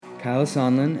Kyle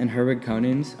Sonlin and Herwig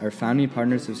Konings are founding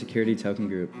partners of Security Token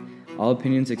Group. All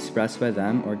opinions expressed by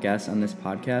them or guests on this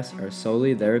podcast are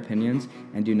solely their opinions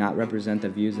and do not represent the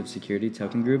views of Security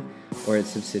Token Group or its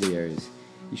subsidiaries.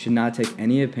 You should not take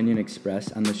any opinion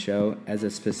expressed on the show as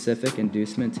a specific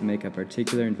inducement to make a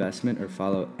particular investment or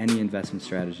follow any investment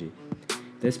strategy.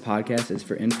 This podcast is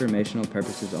for informational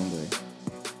purposes only.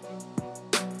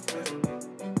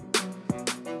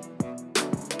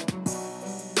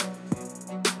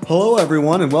 Hello,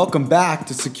 everyone, and welcome back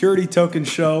to Security Token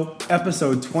Show,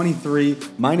 episode 23.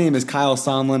 My name is Kyle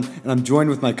Sonlin, and I'm joined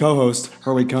with my co-host,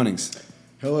 Herwig Konings.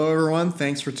 Hello, everyone.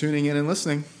 Thanks for tuning in and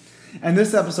listening. And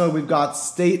this episode, we've got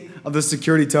State of the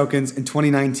Security Tokens in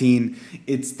 2019.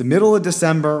 It's the middle of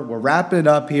December. We're wrapping it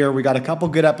up here. We got a couple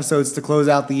good episodes to close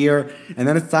out the year, and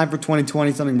then it's time for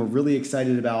 2020, something we're really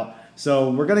excited about.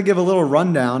 So we're going to give a little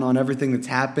rundown on everything that's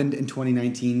happened in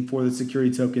 2019 for the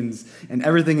security tokens and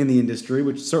everything in the industry,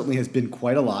 which certainly has been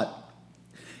quite a lot.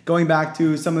 Going back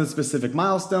to some of the specific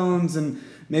milestones and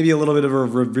maybe a little bit of a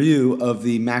review of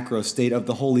the macro state of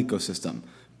the whole ecosystem.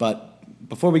 But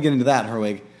before we get into that,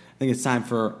 Herwig, I think it's time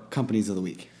for Companies of the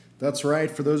Week. That's right.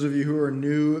 For those of you who are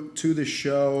new to the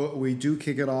show, we do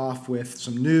kick it off with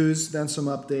some news, then some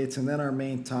updates, and then our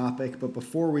main topic. But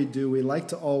before we do, we like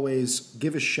to always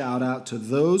give a shout out to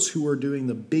those who are doing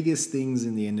the biggest things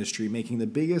in the industry, making the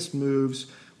biggest moves.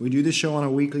 We do the show on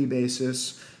a weekly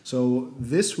basis. So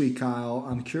this week, Kyle,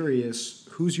 I'm curious,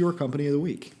 who's your company of the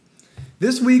week?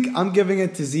 This week, I'm giving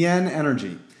it to Zien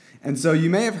Energy. And so you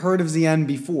may have heard of Zien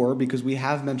before because we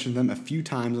have mentioned them a few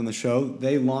times on the show.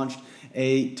 They launched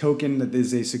a token that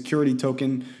is a security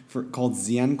token called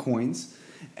Zien Coins.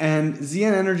 And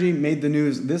Zien Energy made the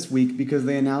news this week because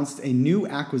they announced a new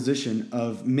acquisition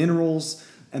of minerals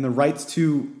and the rights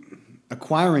to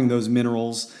acquiring those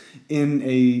minerals in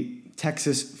a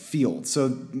Texas field. So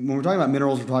when we're talking about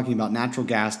minerals, we're talking about natural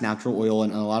gas, natural oil,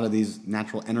 and a lot of these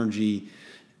natural energy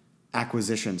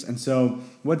acquisitions. And so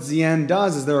what Zien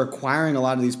does is they're acquiring a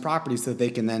lot of these properties so that they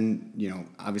can then,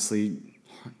 obviously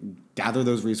gather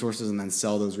those resources and then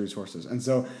sell those resources. And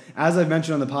so, as I've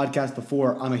mentioned on the podcast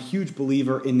before, I'm a huge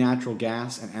believer in natural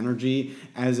gas and energy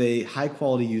as a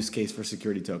high-quality use case for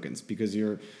security tokens because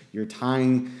you're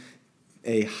tying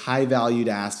a high-valued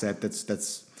asset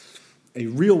that's a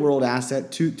real-world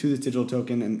asset to this digital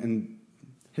token. And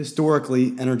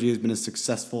historically, energy has been a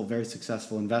very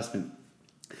successful investment.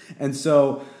 And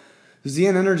so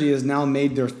Zien Energy has now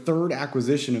made their third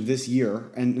acquisition of this year,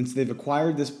 and so they've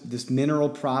acquired this mineral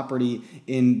property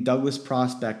in Douglas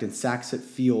Prospect and Saxet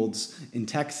Fields in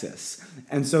Texas.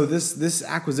 And so this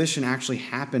acquisition actually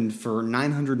happened for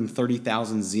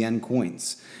 930,000 Zien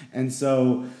coins. And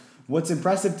so what's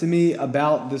impressive to me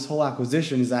about this whole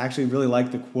acquisition is I actually really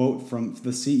like the quote from the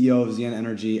CEO of Zien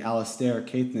Energy, Alastair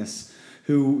Caithness,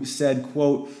 who said,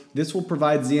 quote, "This will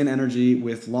provide Zien Energy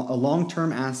with a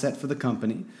long-term asset for the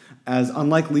company, as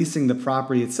unlike leasing the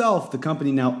property itself, the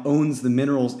company now owns the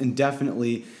minerals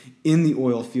indefinitely in the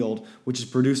oil field, which has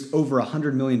produced over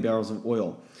 100 million barrels of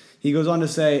oil." He goes on to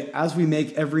say, "As we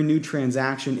make every new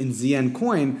transaction in Zien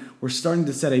Coin, we're starting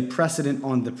to set a precedent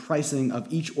on the pricing of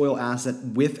each oil asset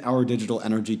with our digital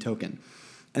energy token."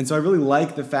 And so I really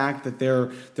like the fact that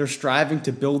they're striving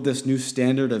to build this new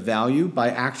standard of value by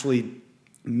actually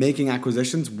making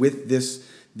acquisitions with this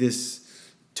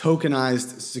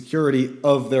tokenized security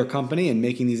of their company and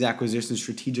making these acquisitions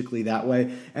strategically that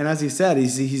way. And as he said,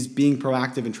 he's being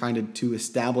proactive in trying to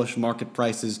establish market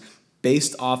prices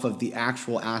based off of the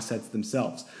actual assets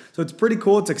themselves. So it's pretty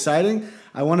cool. It's exciting.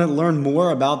 I want to learn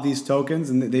more about these tokens,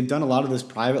 and they've done a lot of this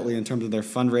privately in terms of their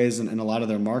fundraising and a lot of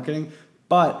their marketing.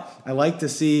 But I like to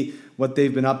see what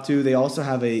they've been up to. They also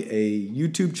have a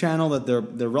YouTube channel that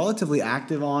they're relatively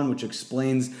active on, which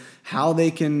explains how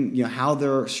they can, how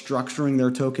they're structuring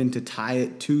their token to tie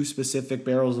it to specific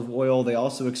barrels of oil. They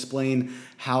also explain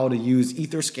how to use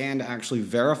Etherscan to actually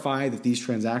verify that these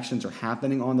transactions are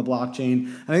happening on the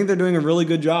blockchain. I think they're doing a really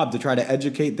good job to try to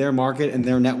educate their market and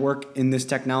their network in this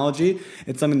technology.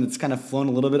 It's something that's kind of flown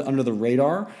a little bit under the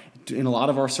radar in a lot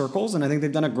of our circles, and I think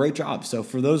they've done a great job. So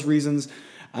for those reasons,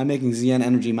 I'm making Zien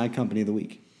Energy my company of the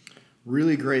week.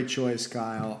 Really great choice,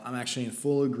 Kyle. I'm actually in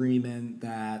full agreement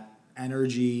that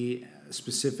energy,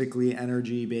 specifically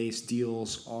energy-based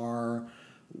deals, are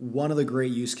one of the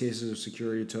great use cases of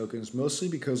security tokens, mostly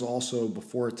because also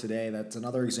before today, that's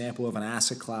another example of an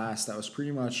asset class that was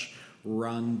pretty much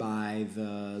run by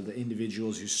the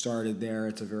individuals who started there.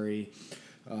 It's a very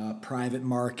private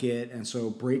market, and so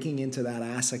breaking into that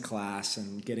asset class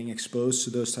and getting exposed to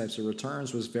those types of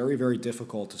returns was very, very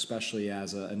difficult, especially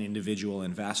as an individual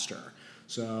investor.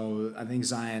 So I think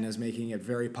Zion is making it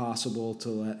very possible to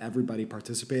let everybody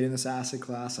participate in this asset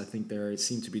class. I think they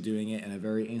seem to be doing it in a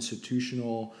very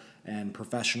institutional and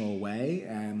professional way.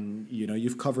 And,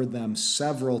 you've covered them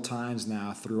several times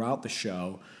now throughout the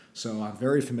show. So I'm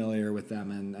very familiar with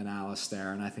them and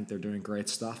Alistair, and I think they're doing great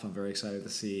stuff. I'm very excited to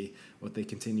see what they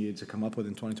continue to come up with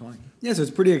in 2020. Yeah, so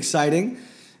it's pretty exciting.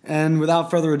 And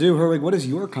without further ado, Herwig, what is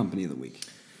your company of the week?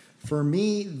 For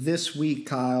me this week,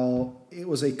 Kyle, it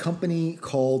was a company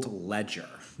called Ledger.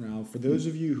 Now, for those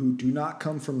of you who do not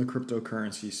come from the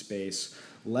cryptocurrency space,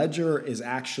 Ledger is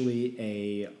actually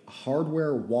a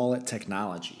hardware wallet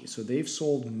technology. So they've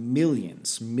sold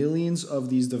millions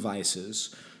of these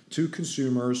devices to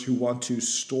consumers who want to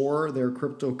store their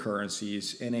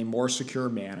cryptocurrencies in a more secure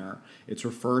manner. It's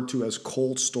referred to as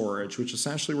cold storage, which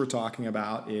essentially we're talking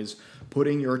about is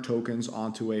putting your tokens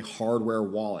onto a hardware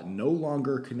wallet, no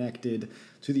longer connected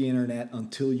to the internet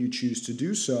until you choose to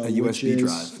do so. A USB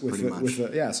drive, pretty much.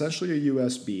 Essentially a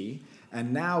USB.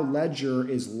 And now Ledger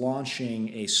is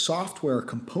launching a software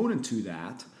component to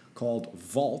that called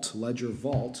Vault, Ledger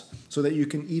Vault, so that you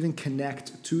can even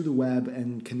connect to the web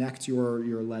and connect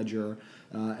your ledger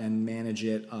and manage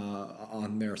it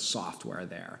on their software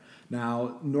there.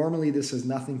 Now, normally this has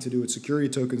nothing to do with security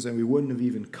tokens, and we wouldn't have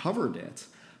even covered it.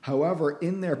 However,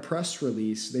 in their press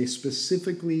release, they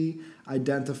specifically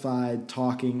identified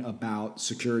talking about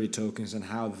security tokens and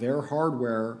how their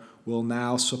hardware will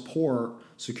now support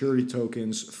security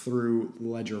tokens through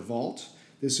Ledger Vault.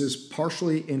 This is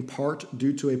partially in part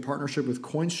due to a partnership with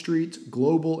CoinStreet,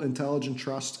 Global Intelligent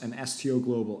Trust, and STO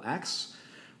Global X,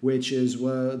 which is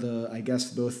both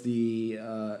the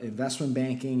investment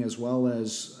banking as well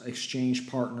as exchange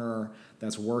partner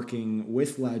that's working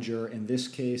with Ledger. In this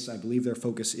case, I believe their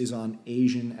focus is on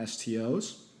Asian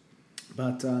STOs.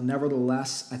 But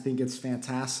nevertheless, I think it's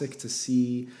fantastic to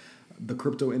see the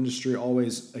crypto industry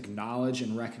always acknowledge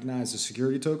and recognize the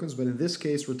security tokens. But in this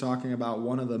case, we're talking about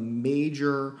one of the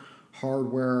major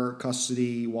hardware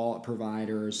custody wallet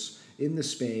providers in the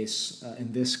space.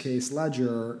 In this case,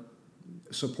 Ledger,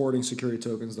 supporting security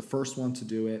tokens, the first one to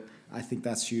do it. I think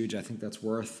that's huge. I think that's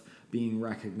worth being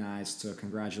recognized. So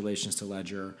congratulations to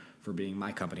Ledger for being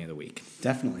my company of the week.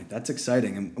 Definitely. That's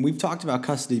exciting. And we've talked about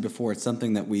custody before. It's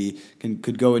something that we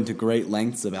could go into great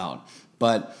lengths about.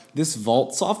 But this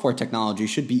Vault software technology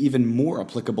should be even more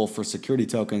applicable for security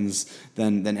tokens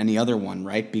than any other one,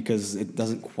 right? Because it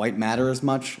doesn't quite matter as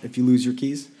much if you lose your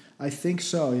keys. I think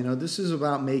so. This is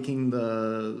about making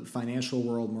the financial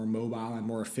world more mobile and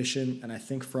more efficient. And I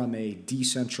think from a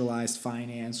decentralized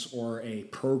finance or a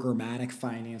programmatic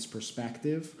finance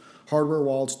perspective, hardware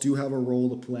wallets do have a role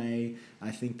to play.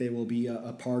 I think they will be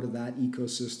a part of that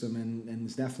ecosystem, and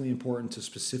it's definitely important to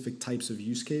specific types of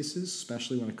use cases,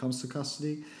 especially when it comes to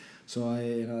custody. So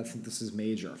I think this is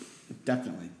major.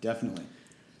 Definitely.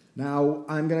 Now,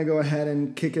 I'm going to go ahead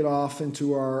and kick it off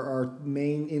into our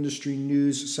main industry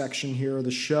news section here of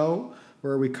the show,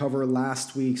 where we cover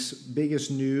last week's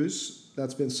biggest news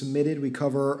that's been submitted. We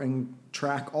cover and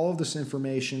track all of this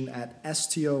information at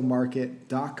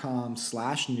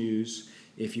stomarket.com/news.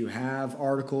 If you have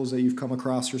articles that you've come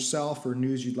across yourself or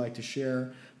news you'd like to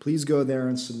share, please go there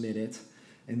and submit it.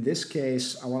 In this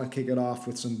case, I want to kick it off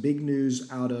with some big news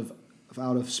out of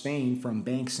Spain from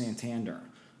Bank Santander,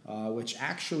 which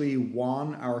actually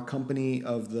won our company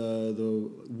of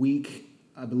the week,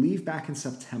 I believe back in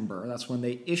September. That's when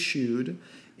they issued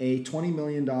a $20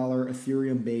 million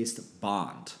Ethereum-based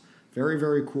bond. Very,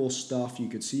 very cool stuff. You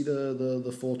could see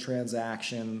the full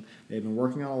transaction. They've been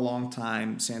working on it a long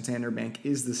time. Santander Bank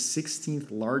is the 16th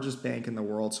largest bank in the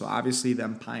world, so obviously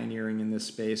them pioneering in this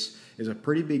space is a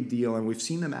pretty big deal, and we've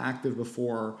seen them active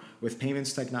before with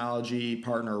payments technology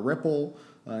partner Ripple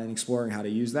and exploring how to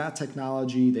use that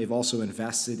technology. They've also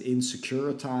invested in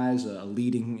Securitize, a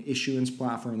leading issuance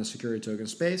platform in the security token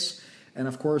space. And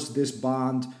of course, this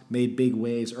bond made big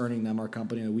waves, earning them our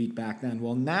company of the week back then.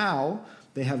 Well, now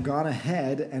they have gone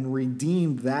ahead and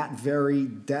redeemed that very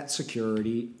debt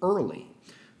security early.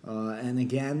 And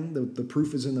again, the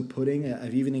proof is in the pudding.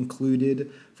 I've even included,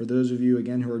 for those of you,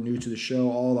 again, who are new to the show,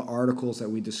 all the articles that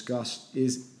we discussed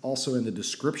is also in the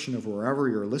description of wherever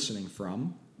you're listening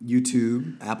from.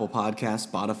 YouTube, Apple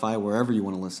Podcasts, Spotify, wherever you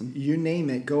want to listen. You name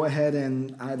it. Go ahead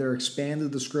and either expand the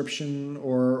description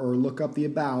or look up the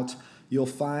about. You'll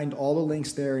find all the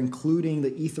links there, including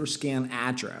the Etherscan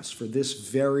address for this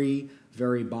very,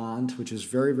 very bond, which is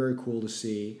very, very cool to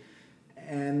see.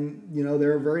 And,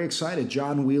 they're very excited.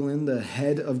 John Whelan, the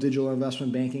head of digital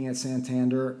investment banking at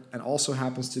Santander, and also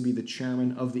happens to be the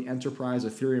chairman of the Enterprise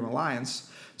Ethereum Alliance,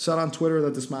 said on Twitter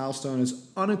that this milestone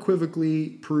unequivocally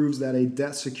proves that a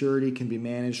debt security can be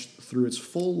managed through its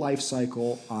full life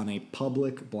cycle on a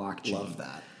public blockchain. Love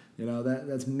that.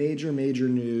 That's major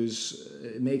news.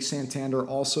 It makes Santander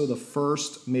also the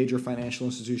first major financial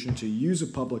institution to use a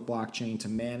public blockchain to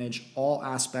manage all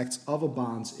aspects of a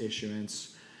bond's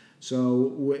issuance.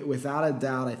 So without a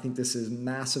doubt, I think this is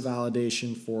massive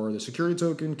validation for the security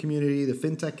token community, the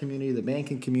fintech community, the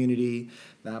banking community,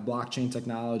 that blockchain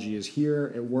technology is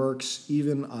here. It works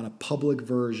even on a public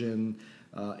version.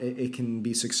 It can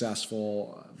be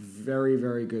successful. Very,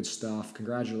 very good stuff.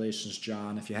 Congratulations,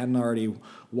 John. If you hadn't already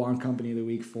won Company of the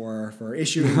Week for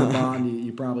issuing the bond,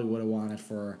 you probably would have won it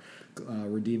for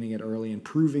redeeming it early and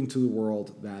proving to the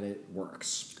world that it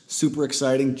works. Super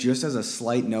exciting. Just as a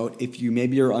slight note, if you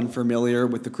maybe are unfamiliar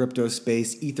with the crypto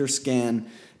space,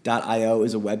 Etherscan.io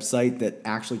is a website that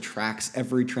actually tracks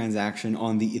every transaction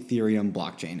on the Ethereum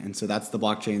blockchain. And so that's the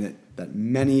blockchain that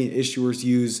many issuers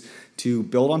use to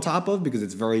build on top of because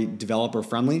it's very developer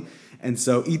friendly. And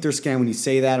so Etherscan, when you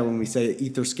say that or when we say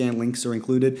Etherscan links are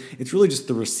included, it's really just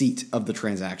the receipt of the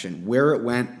transaction, where it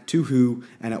went, to who,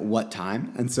 and at what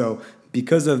time. And so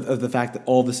because of the fact that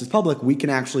all this is public, we can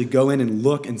actually go in and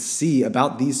look and see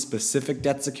about these specific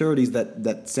debt securities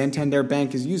that Santander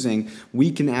Bank is using. We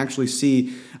can actually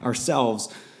see ourselves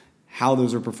how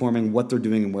those are performing, what they're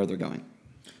doing, and where they're going.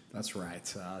 That's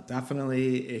right.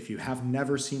 Definitely, if you have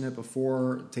never seen it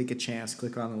before, take a chance,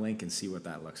 click on the link, and see what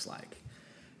that looks like.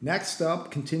 Next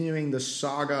up, continuing the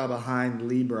saga behind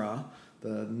Libra,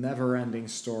 the never-ending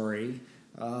story.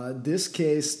 This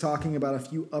case talking about a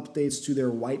few updates to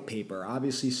their white paper.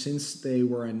 Obviously, since they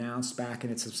were announced back in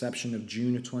its inception of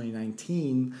June of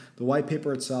 2019, the white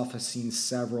paper itself has seen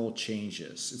several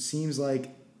changes. It seems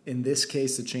like in this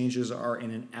case, the changes are in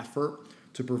an effort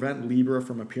to prevent Libra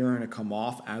from appearing to come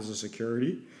off as a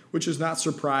security, which is not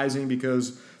surprising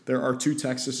because there are 2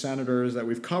 Texas senators that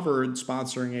we've covered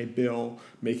sponsoring a bill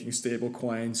making stable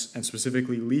coins and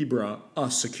specifically Libra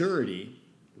a security.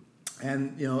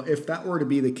 And, if that were to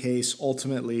be the case,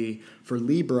 ultimately for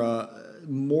Libra,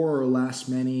 more or less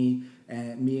many,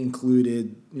 and me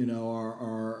included,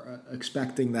 are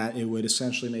expecting that it would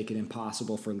essentially make it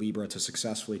impossible for Libra to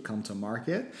successfully come to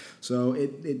market. So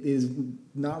it is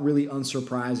not really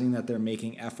unsurprising that they're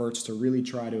making efforts to really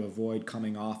try to avoid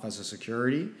coming off as a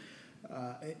security.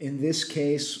 In this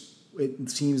case, it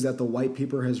seems that the white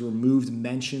paper has removed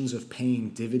mentions of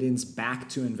paying dividends back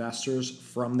to investors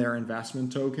from their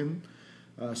investment token.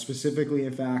 Specifically,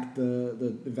 in fact,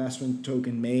 the investment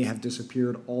token may have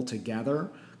disappeared altogether.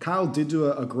 Kyle did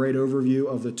do a great overview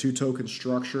of the 2-token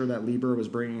structure that Libra was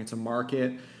bringing into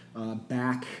market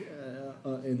back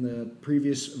in the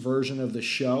previous version of the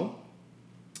show.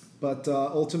 But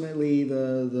ultimately,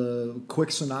 the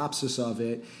quick synopsis of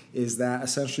it is that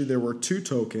essentially there were 2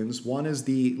 tokens. One is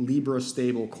the Libra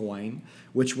stablecoin,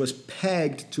 which was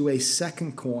pegged to a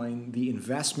second coin, the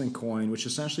investment coin, which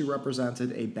essentially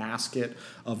represented a basket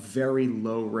of very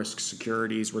low-risk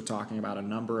securities. We're talking about a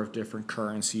number of different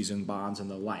currencies and bonds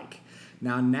and the like.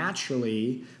 Now,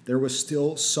 naturally, there was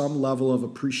still some level of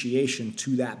appreciation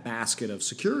to that basket of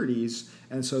securities.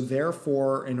 And so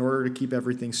therefore, in order to keep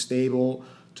everything stable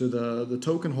to the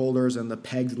token holders and the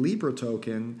pegged Libra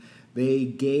token, they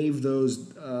gave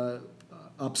those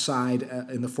upside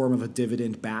in the form of a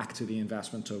dividend back to the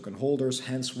investment token holders,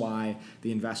 hence why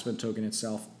the investment token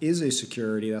itself is a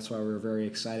security. That's why we were very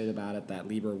excited about it, that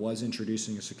Libra was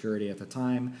introducing a security at the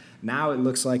time. Now it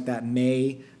looks like that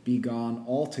may be gone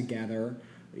altogether.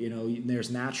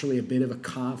 There's naturally a bit of a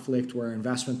conflict where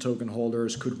investment token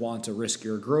holders could want a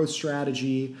riskier growth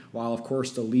strategy, while of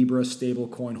course the Libra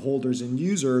stablecoin holders and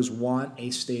users want a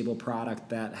stable product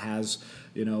that has,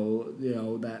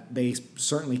 that they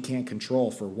certainly can't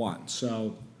control for one.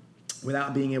 So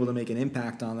without being able to make an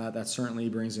impact on that certainly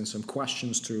brings in some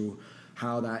questions to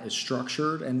how that is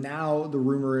structured. And now the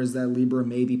rumor is that Libra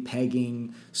may be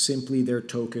pegging simply their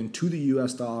token to the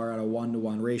US dollar at a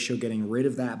 1-to-1 ratio, getting rid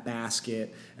of that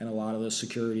basket and a lot of those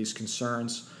securities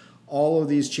concerns. All of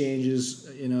these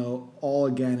changes, all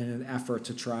again in an effort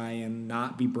to try and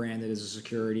not be branded as a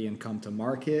security and come to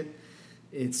market.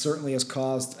 It certainly has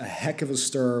caused a heck of a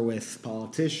stir with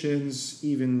politicians,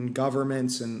 even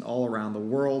governments and all around the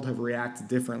world have reacted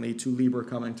differently to Libra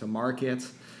coming to market.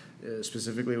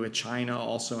 Specifically with China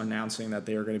also announcing that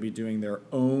they are going to be doing their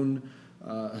own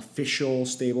official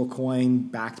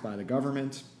stablecoin backed by the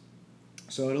government.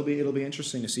 So it'll be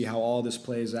interesting to see how all this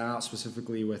plays out,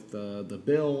 specifically with the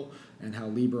bill and how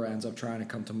Libra ends up trying to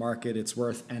come to market. It's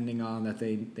worth ending on that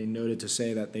they noted to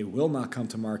say that they will not come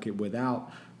to market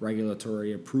without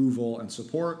regulatory approval and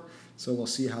support. So we'll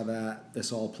see how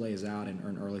this all plays out in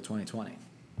early 2020,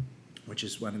 which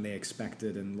is when they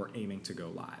expected and were aiming to go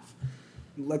live.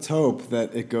 Let's hope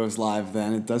that it goes live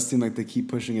then. It does seem like they keep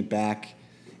pushing it back.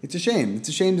 It's a shame. It's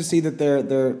a shame to see that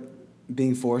they're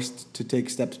being forced to take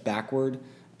steps backward.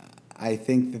 I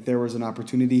think that there was an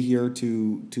opportunity here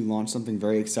to launch something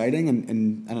very exciting,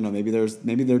 and I don't know, maybe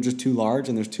they're just too large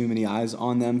and there's too many eyes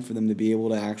on them for them to be able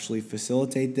to actually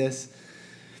facilitate this.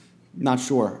 Not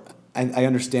sure. I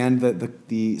understand that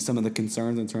some of the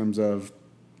concerns in terms of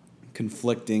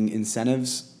conflicting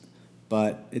incentives,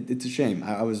 but it's a shame.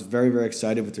 I was very, very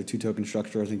excited with their two-token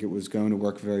structure. I think it was going to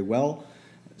work very well.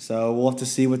 So we'll have to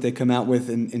see what they come out with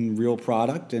in real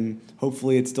product, and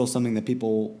hopefully it's still something that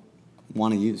people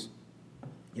want to use.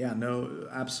 Yeah, no,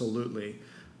 absolutely.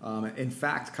 In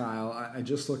fact, Kyle, I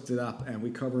just looked it up, and we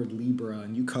covered Libra,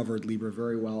 and you covered Libra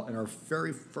very well in our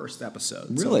very first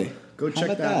episode. Really? So go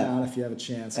check that out if you have a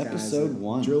chance, guys. Episode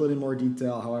 1. Drill it in more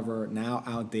detail, however, now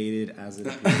outdated as it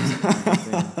appears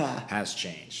everything has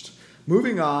changed.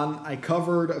 Moving on, I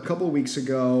covered a couple of weeks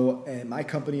ago, and my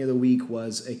company of the week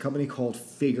was a company called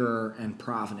Figure and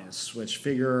Provenance, which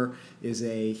Figure is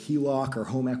a HELOC or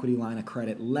home equity line of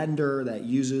credit lender that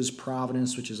uses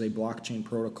Provenance, which is a blockchain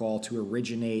protocol, to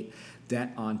originate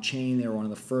debt on chain. They were one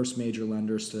of the first major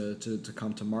lenders to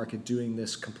come to market doing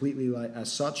this completely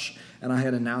as such. And I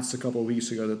had announced a couple of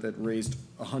weeks ago that raised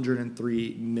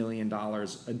 $103 million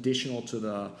additional to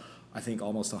the, I think,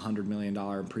 almost $100 million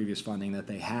in previous funding that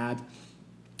they had.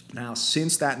 Now,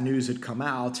 since that news had come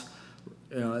out,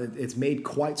 it's made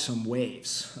quite some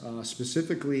waves,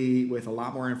 specifically with a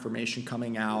lot more information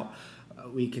coming out.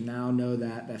 We can now know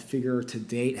that Figure to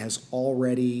date has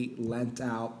already lent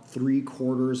out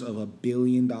 $750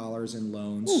 million in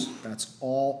loans. Ooh. That's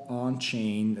all on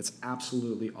chain. That's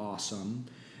absolutely awesome.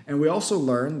 And we also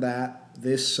learned that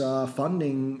this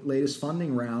latest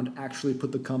funding round actually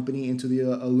put the company into the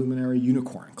Illuminary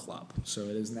Unicorn Club. So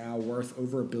it is now worth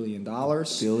over $1 billion.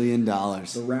 $1 billion.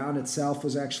 The round itself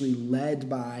was actually led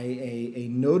by a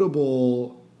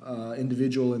notable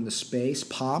individual in the space,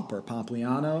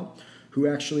 Pompliano, who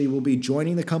actually will be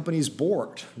joining the company's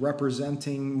board,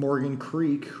 representing Morgan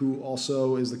Creek, who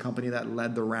also is the company that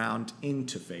led the round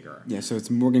into Figure. Yeah, so it's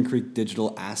Morgan Creek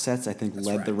Digital Assets, I think,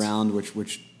 led the round,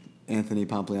 which Anthony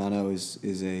Pompliano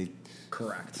is a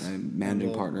correct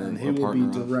managing partner. And he will be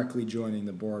directly joining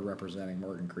the board representing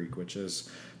Morgan Creek, which is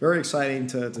very exciting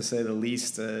to say the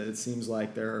least. It seems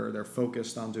like they're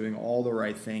focused on doing all the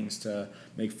right things to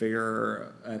make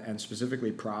Figure and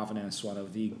specifically Provenance one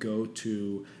of the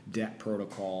go-to debt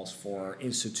protocols for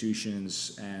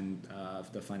institutions and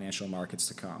the financial markets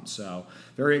to come. So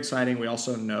very exciting. We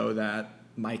also know that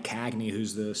Mike Cagney,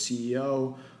 who's the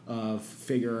CEO of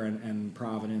Figure and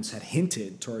Provenance, had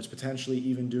hinted towards potentially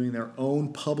even doing their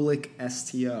own public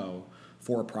STO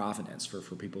for Provenance for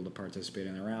people to participate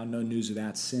in the round. No news of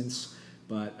that since,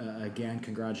 but again,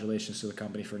 congratulations to the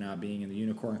company for now being in the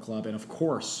Unicorn Club, and of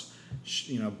course,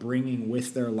 bringing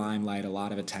with their limelight a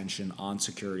lot of attention on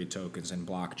security tokens and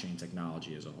blockchain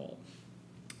technology as a whole.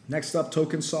 Next up,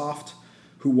 TokenSoft,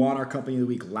 who won our Company of the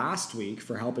Week last week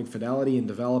for helping Fidelity in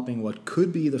developing what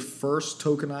could be the first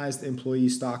tokenized employee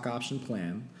stock option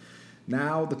plan.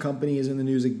 Now the company is in the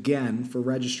news again for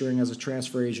registering as a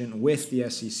transfer agent with the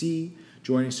SEC,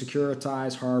 joining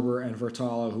Securitize, Harbor, and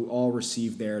Vertala, who all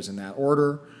received theirs in that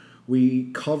order.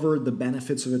 We covered the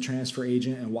benefits of a transfer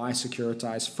agent and why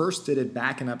Securitize first did it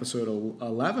back in episode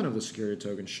 11 of the Security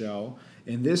Token Show.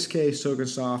 In this case,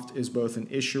 TokenSoft is both an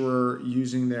issuer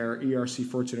using their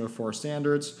ERC 1404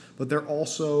 standards, but they're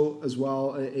also, as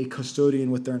well, a custodian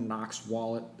with their Knox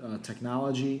wallet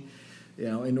technology.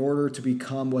 In order to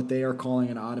become what they are calling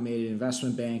an automated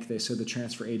investment bank, they said the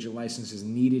transfer agent license is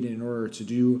needed in order to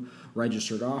do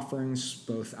registered offerings,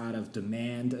 both out of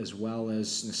demand as well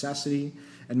as necessity.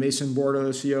 And Mason Bordo, the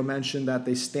CEO, mentioned that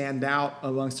they stand out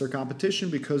amongst their competition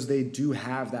because they do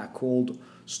have that cold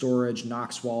storage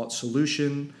Knox wallet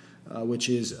solution, which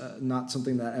is not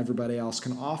something that everybody else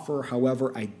can offer.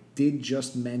 However, I did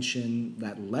just mention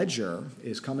that Ledger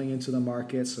is coming into the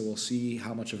market, so we'll see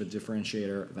how much of a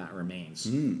differentiator that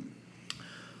remains.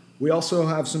 We also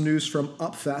have some news from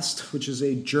Upfest, which is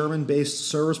a German-based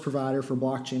service provider for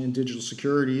blockchain and digital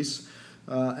securities,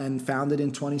 and founded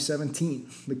in 2017.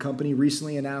 The company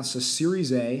recently announced a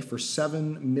Series A for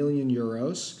 7 million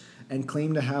euros and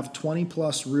claimed to have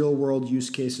 20-plus real-world use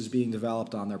cases being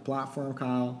developed on their platform,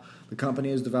 Kyle. The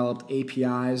company has developed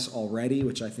APIs already,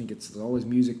 which I think it's always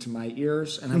music to my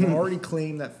ears, and have already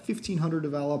claimed that 1,500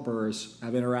 developers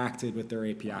have interacted with their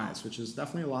APIs, which is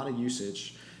definitely a lot of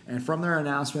usage. And from their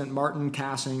announcement, Martin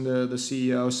Kassing, the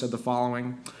CEO, said the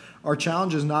following: "Our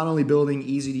challenge is not only building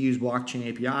easy-to-use blockchain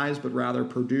APIs, but rather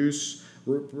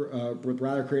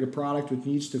create a product which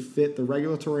needs to fit the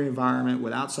regulatory environment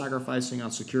without sacrificing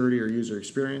on security or user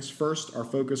experience. First, our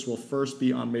focus will first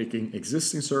be on making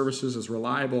existing services as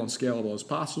reliable and scalable as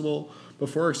possible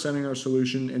before extending our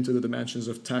solution into the dimensions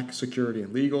of tech, security,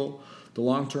 and legal. The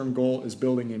long-term goal is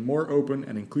building a more open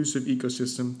and inclusive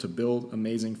ecosystem to build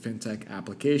amazing fintech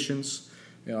applications."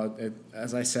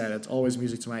 As I said, it's always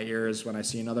music to my ears when I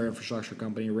see another infrastructure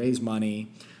company raise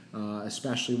money,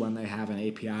 especially when they have an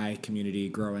API community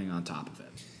growing on top of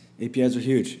it. APIs are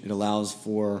huge. It allows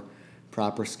for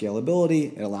proper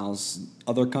scalability. It allows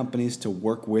other companies to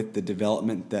work with the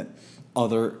development that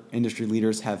other industry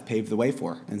leaders have paved the way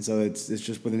for. And so it's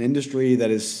just with an industry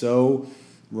that is so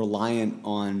reliant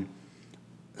on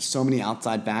so many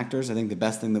outside factors, I think the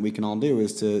best thing that we can all do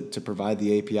is to provide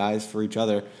the APIs for each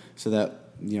other so that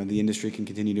the industry can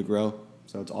continue to grow.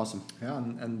 So it's awesome. Yeah,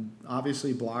 and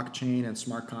obviously blockchain and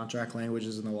smart contract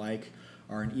languages and the like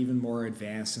are an even more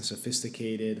advanced and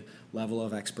sophisticated level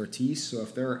of expertise. So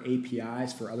if there are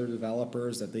APIs for other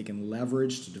developers that they can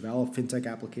leverage to develop fintech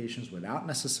applications without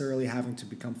necessarily having to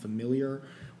become familiar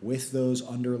with those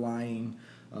underlying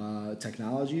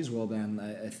technologies, well then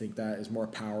I think that is more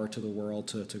power to the world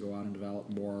to go out and develop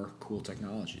more cool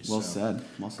technologies. Well said.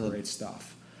 Great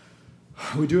stuff.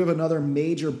 We do have another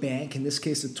major bank, in this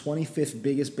case the 25th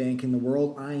biggest bank in the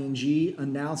world, ING,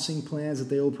 announcing plans that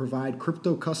they will provide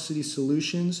crypto custody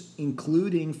solutions,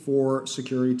 including for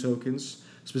security tokens.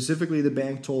 Specifically, the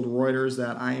bank told Reuters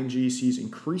that ING sees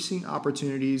increasing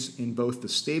opportunities in both the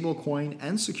stablecoin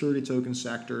and security token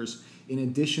sectors, in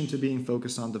addition to being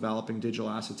focused on developing digital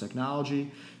asset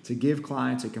technology to give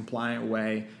clients a compliant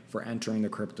way for entering the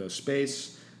crypto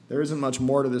space. There isn't much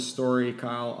more to this story,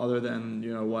 Kyle, other than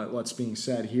what's being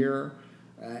said here.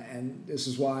 And this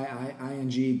is why ING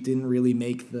didn't really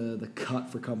make the cut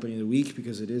for Company of the Week,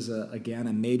 because it is, again,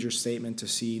 a major statement to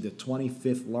see the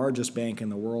 25th largest bank in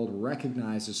the world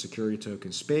recognize the security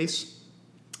token space.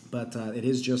 But it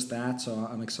is just that, so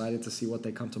I'm excited to see what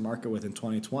they come to market with in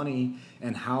 2020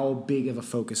 and how big of a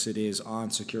focus it is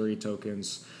on security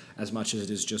tokens as much as it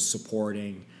is just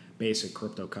supporting basic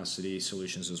crypto custody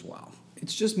solutions as well.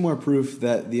 It's just more proof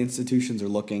that the institutions are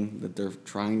looking, that they're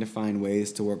trying to find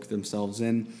ways to work themselves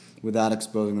in without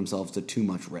exposing themselves to too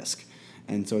much risk.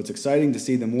 And so it's exciting to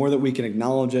see the more that we can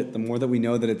acknowledge it, the more that we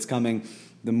know that it's coming,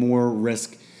 the more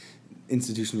risk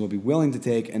institutions will be willing to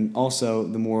take, and also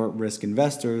the more risk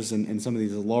investors and some of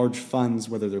these large funds,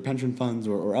 whether they're pension funds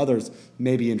or others,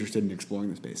 may be interested in exploring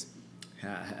the space.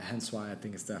 Hence why I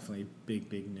think it's definitely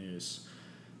big news.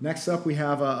 Next up, we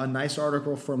have a nice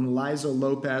article from Liza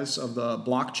Lopez of the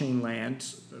Blockchain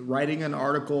Land, writing an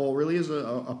article really as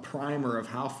a primer of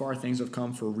how far things have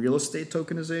come for real estate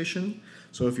tokenization.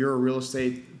 So if you're a real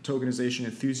estate tokenization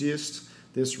enthusiast,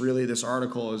 this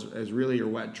article is really your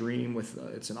wet dream.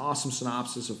 It's an awesome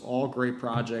synopsis of all great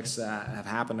projects that have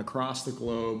happened across the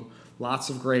globe, lots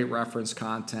of great reference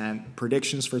content,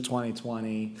 predictions for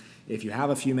 2020. If you have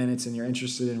a few minutes and you're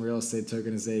interested in real estate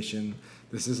tokenization,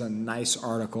 this is a nice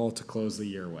article to close the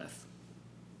year with.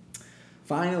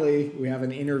 Finally, we have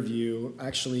an interview,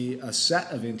 actually a set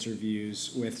of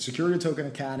interviews with Security Token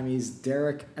Academy's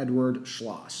Derek Edward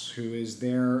Schloss, who is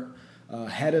their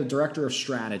director of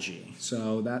strategy.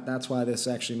 So that's why this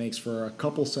actually makes for a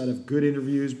couple set of good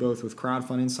interviews, both with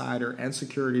Crowdfund Insider and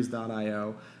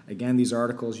Securities.io. Again, these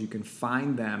articles, you can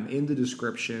find them in the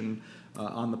description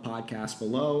on the podcast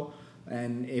below.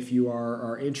 And if you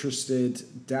are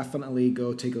interested, definitely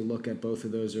go take a look at both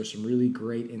of those. There's some really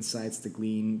great insights to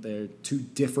glean. They're two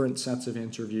different sets of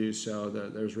interviews, so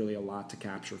there's really a lot to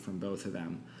capture from both of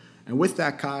them. And with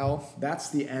that, Kyle, that's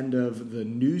the end of the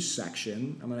news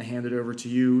section. I'm going to hand it over to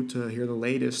you to hear the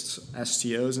latest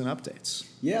STOs and updates.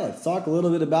 Yeah, let's talk a little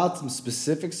bit about some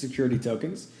specific security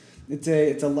tokens. It's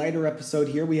a lighter episode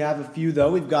here. We have a few,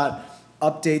 though. We've got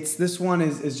updates. This one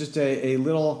is just a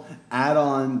little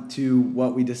add-on to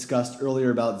what we discussed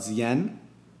earlier about Zien.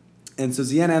 And so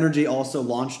Zien Energy also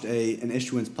launched an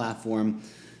issuance platform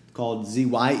called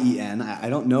ZYEN. I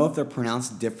don't know if they're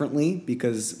pronounced differently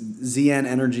because Zien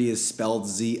Energy is spelled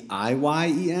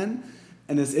ZIYEN.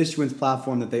 And this issuance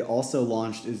platform that they also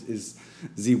launched is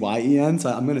ZYEN.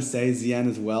 So I'm going to say Zien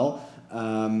as well.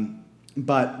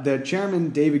 But the chairman,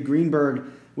 David Greenberg,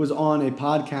 was on a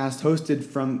podcast hosted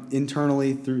from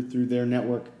internally through their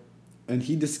network and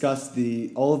he discussed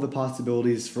all of the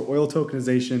possibilities for oil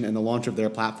tokenization and the launch of their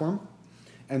platform.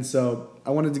 And so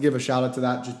I wanted to give a shout out to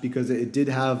that just because it did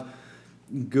have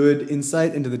good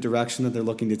insight into the direction that they're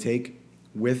looking to take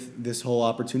with this whole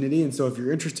opportunity. And so if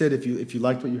you're interested, if you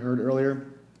liked what you heard earlier,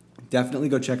 definitely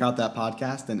go check out that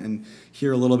podcast and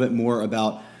hear a little bit more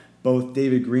about both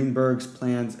David Greenberg's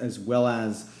plans as well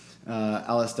as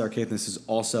Alistair Caithness is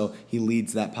also, he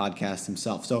leads that podcast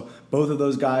himself. So both of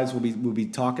those guys will be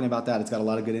talking about that. It's got a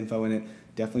lot of good info in it.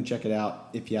 Definitely check it out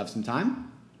if you have some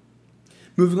time.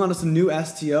 Moving on to some new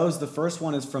STOs. The first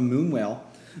one is from Moonwhale.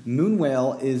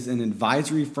 Moonwhale is an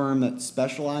advisory firm that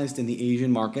specialized in the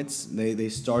Asian markets. They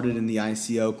started in the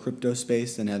ICO crypto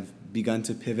space and have begun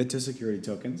to pivot to security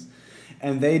tokens.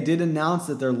 And they did announce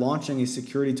that they're launching a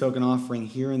security token offering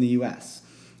here in the US.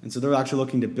 And so they're actually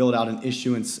looking to build out an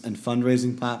issuance and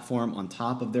fundraising platform on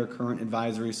top of their current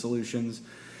advisory solutions.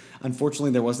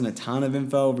 Unfortunately, there wasn't a ton of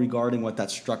info regarding what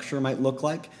that structure might look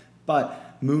like,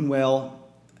 but Moonwhale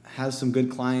has some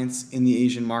good clients in the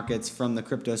Asian markets from the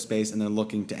crypto space, and they're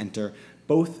looking to enter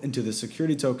both into the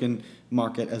security token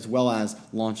market as well as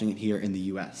launching it here in the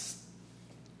US.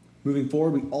 Moving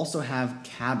forward, we also have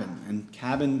Cabin, and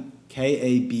Cabin,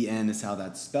 K-A-B-N is how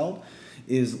that's spelled,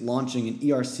 is launching an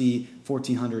ERC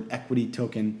 1400 equity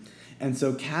token. And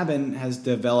so Cabin has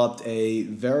developed a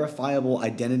verifiable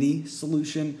identity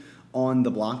solution on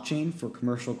the blockchain for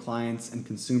commercial clients and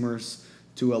consumers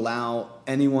to allow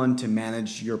anyone to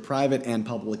manage your private and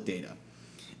public data.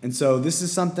 And so this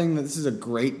is a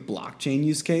great blockchain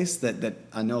use case that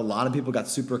I know a lot of people got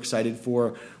super excited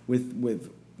for with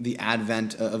the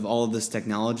advent of all of this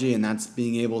technology, and that's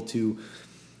being able to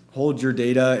hold your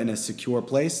data in a secure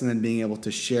place and then being able to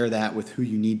share that with who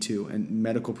you need to, and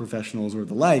medical professionals or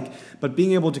the like, but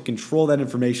being able to control that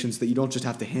information so that you don't just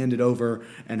have to hand it over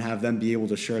and have them be able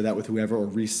to share that with whoever or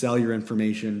resell your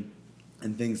information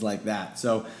and things like that.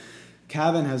 So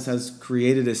Cabin has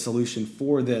created a solution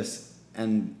for this,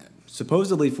 and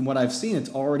supposedly from what I've seen,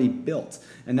 it's already built.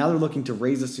 And now they're looking to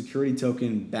raise a security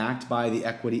token backed by the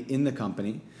equity in the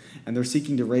company. And they're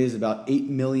seeking to raise about 8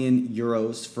 million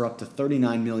euros for up to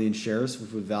 39 million shares,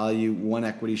 which would value one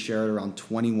equity share at around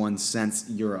 21 cents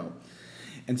euro.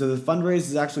 And so the fundraise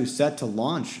is actually set to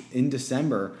launch in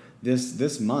December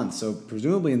this month, so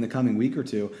presumably in the coming week or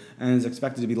two, and is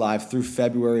expected to be live through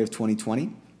February of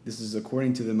 2020. This is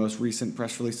according to the most recent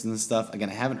press releases and stuff. Again,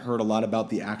 I haven't heard a lot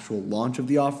about the actual launch of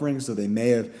the offering, so they may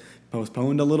have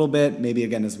postponed a little bit. Maybe,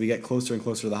 again, as we get closer and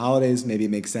closer to the holidays, maybe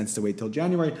it makes sense to wait till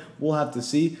January. We'll have to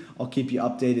see. I'll keep you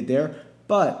updated there.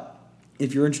 But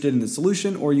if you're interested in the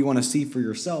solution or you want to see for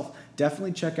yourself,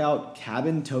 definitely check out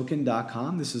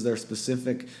cabintoken.com. This is their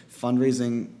specific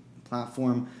fundraising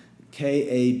platform,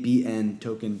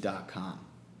 kabntoken.com.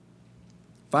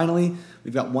 Finally,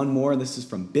 we've got one more. This is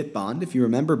from Bitbond. If you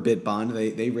remember Bitbond,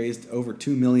 they raised over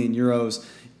 2 million euros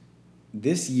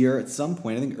this year at some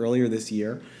point, I think earlier this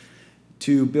year,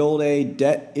 to build a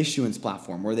debt issuance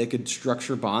platform where they could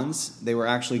structure bonds. They were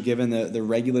actually given the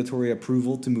regulatory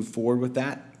approval to move forward with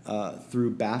that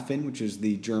through BaFin, which is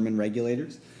the German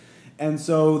regulators. And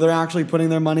so they're actually putting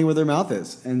their money where their mouth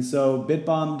is. And so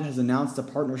Bitbond has announced a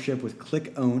partnership with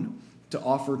ClickOwn to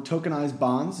offer tokenized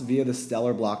bonds via the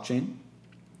Stellar blockchain.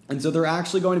 And so they're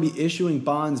actually going to be issuing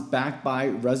bonds backed by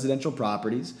residential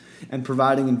properties and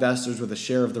providing investors with a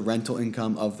share of the rental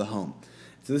income of the home.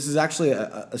 So this is actually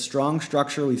a strong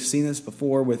structure. We've seen this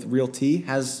before with Realty,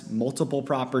 has multiple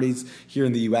properties here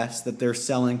in the US that they're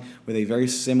selling with a very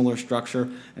similar structure,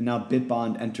 and now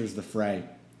Bitbond enters the fray.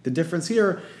 The difference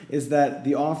here is that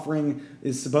the offering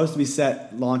is supposed to be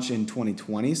launch in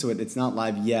 2020, so it's not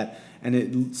live yet, and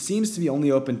it seems to be only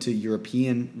open to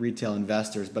European retail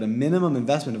investors, but a minimum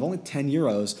investment of only 10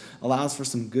 euros allows for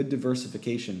some good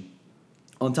diversification.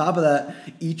 On top of that,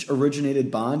 each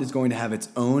originated bond is going to have its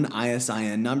own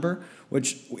ISIN number,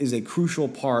 which is a crucial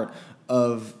part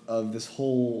of this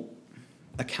whole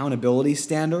accountability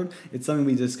standard. It's something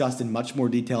we discussed in much more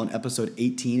detail in episode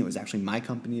 18. It was actually my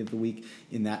company of the week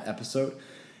in that episode.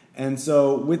 And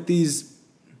so with these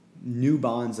new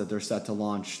bonds that they're set to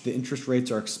launch, the interest rates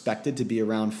are expected to be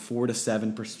around 4 to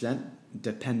 7%,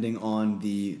 depending on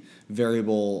the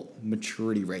variable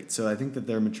maturity rate. So I think that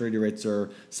their maturity rates are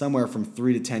somewhere from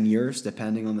 3 to 10 years,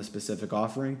 depending on the specific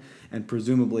offering. And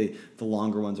presumably the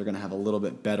longer ones are going to have a little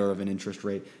bit better of an interest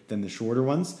rate than the shorter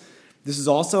ones. This is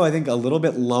also, I think, a little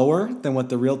bit lower than what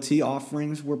the Realty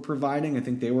offerings were providing. I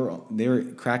think they were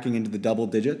cracking into the double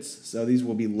digits. So these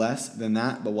will be less than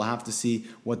that, but we'll have to see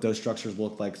what those structures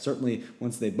look like. Certainly,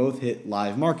 once they both hit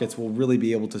live markets, we'll really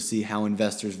be able to see how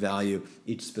investors value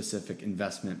each specific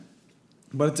investment.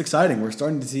 But it's exciting. We're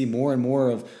starting to see more and more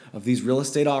of these real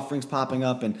estate offerings popping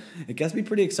up, and it gets me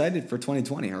pretty excited for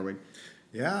 2020, Harwig.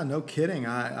 Yeah, no kidding.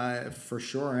 I for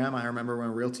sure am. I remember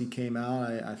when Realty came out,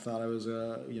 I thought it was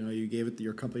you gave it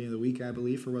your company of the week, I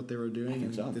believe, for what they were doing.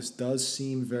 And so. this does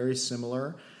seem very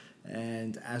similar.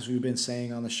 And as we've been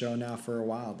saying on the show now for a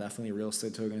while, definitely real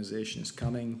estate tokenization is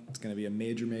coming. It's going to be a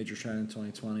major, major trend in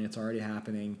 2020. It's already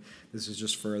happening. This is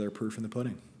just further proof in the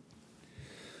pudding.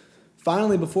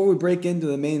 Finally, before we break into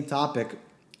the main topic,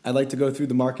 I'd like to go through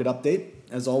the market update.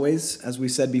 As always, as we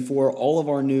said before, all of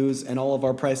our news and all of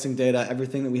our pricing data,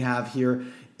 everything that we have here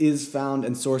is found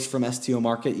and sourced from STO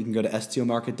Market. You can go to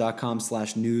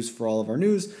stomarket.com/news for all of our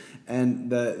news.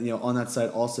 And on that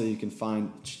site also you can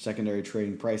find secondary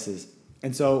trading prices.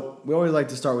 And so we always like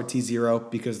to start with T0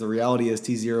 because the reality is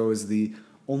T0 is the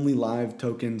only live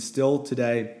token still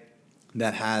today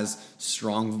that has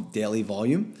strong daily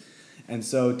volume. And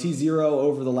so T0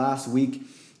 over the last week,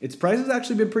 its price has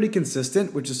actually been pretty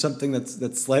consistent, which is something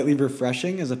that's slightly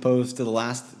refreshing as opposed to the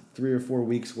last 3 or 4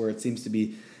 weeks where it seems to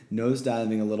be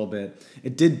nosediving a little bit.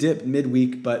 It did dip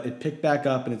midweek, but it picked back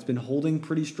up and it's been holding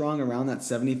pretty strong around that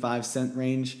 75-cent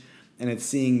range, and it's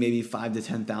seeing maybe $5,000 to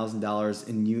 $10,000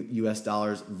 in US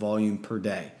dollars volume per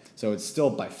day. So it's still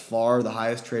by far the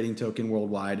highest trading token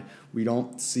worldwide. We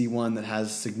don't see one that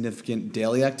has significant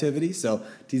daily activity. So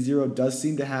T0 does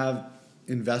seem to have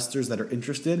investors that are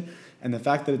interested, and the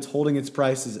fact that it's holding its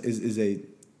price is a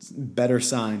better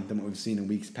sign than what we've seen in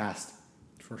weeks past.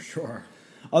 For sure.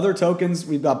 Other tokens,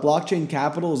 we've got Blockchain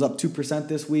Capital is up 2%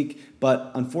 this week,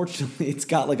 but unfortunately it's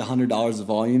got like $100 of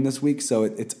volume this week, so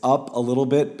it's up a little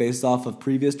bit based off of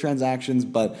previous transactions,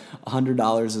 but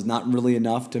 $100 is not really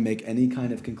enough to make any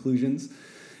kind of conclusions.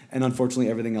 And unfortunately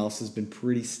everything else has been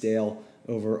pretty stale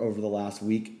over the last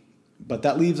week. But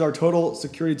that leaves our total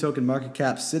security token market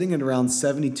cap sitting at around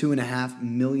 $72.5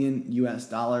 million US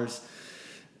dollars.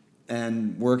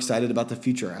 And we're excited about the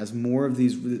future. As more of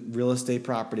these real estate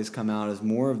properties come out, as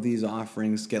more of these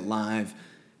offerings get live,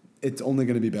 it's only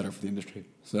going to be better for the industry.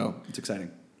 So it's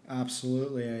exciting.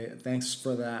 Absolutely. Thanks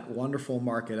for that wonderful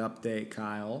market update,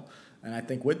 Kyle. And I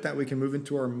think with that, we can move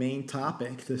into our main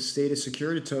topic, the state of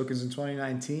security tokens in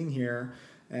 2019 here.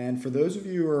 And for those of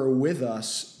you who are with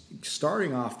us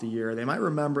starting off the year, they might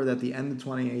remember that the end of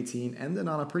 2018 ended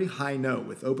on a pretty high note,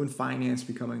 with Open Finance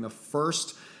becoming the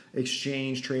first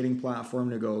exchange trading platform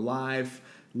to go live,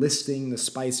 listing the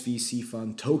Spice VC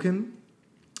Fund token.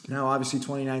 Now, obviously,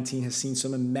 2019 has seen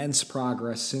some immense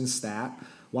progress since that.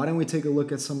 Why don't we take a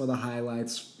look at some of the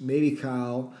highlights? Maybe,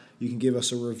 Kyle, you can give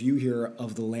us a review here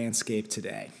of the landscape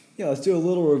today. Yeah, let's do a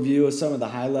little review of some of the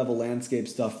high-level landscape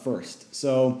stuff first.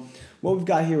 So what we've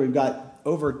got here, we've got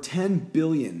over $10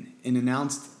 billion in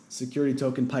announced security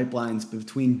token pipelines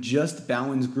between just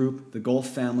Bowens Group, the Gulf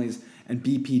families, and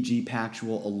BPG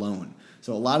Pactual alone.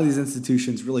 So a lot of these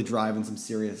institutions really driving some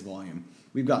serious volume.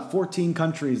 We've got 14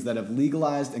 countries that have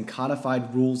legalized and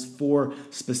codified rules for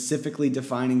specifically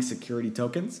defining security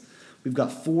tokens. We've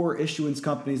got 4 issuance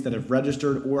companies that have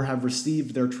registered or have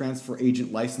received their transfer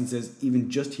agent licenses even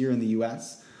just here in the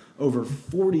US. Over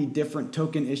 40 different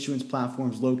token issuance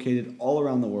platforms located all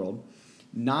around the world.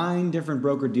 9 different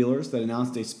broker-dealers that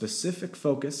announced a specific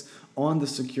focus on the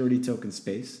security token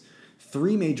space.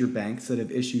 3 major banks that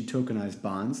have issued tokenized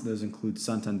bonds. Those include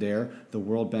Santander, the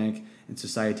World Bank, and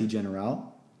Societe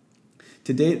Generale.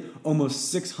 To date,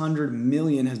 almost $600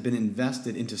 million has been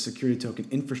invested into security token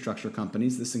infrastructure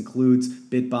companies. This includes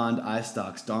Bitbond,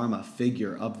 iStocks, Dharma,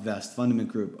 Figure, Upvest, Fundament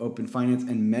Group, Open Finance,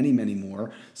 and many, many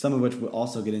more, some of which we'll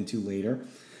also get into later.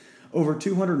 Over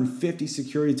 250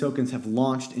 security tokens have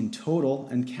launched in total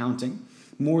and counting.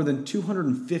 More than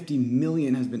 $250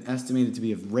 million has been estimated to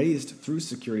be raised through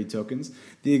security tokens.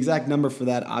 The exact number for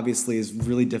that obviously is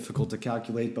really difficult to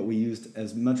calculate, but we used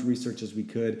as much research as we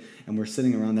could, and we're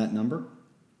sitting around that number.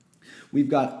 We've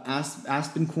got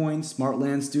Aspen Coin,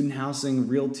 Smartland, Student Housing,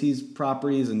 Realty's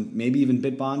Properties, and maybe even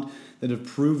Bitbond that have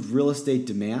proved real estate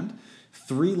demand.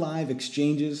 3 live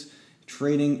exchanges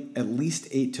trading at least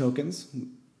 8 tokens.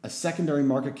 A secondary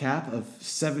market cap of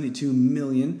 $72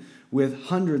 million with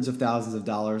hundreds of thousands of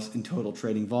dollars in total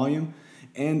trading volume,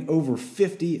 and over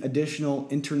 50 additional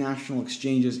international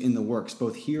exchanges in the works,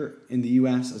 both here in the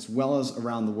US as well as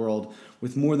around the world,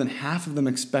 with more than half of them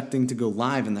expecting to go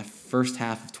live in the first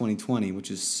half of 2020,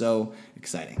 which is so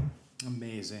exciting.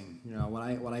 Amazing. You know,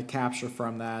 what I capture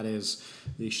from that is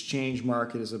the exchange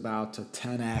market is about to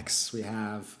 10x. We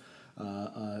have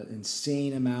an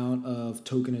insane amount of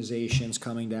tokenizations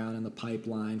coming down in the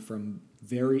pipeline from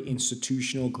very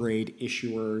institutional grade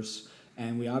issuers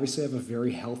And we obviously have a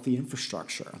very healthy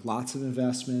infrastructure. Lots of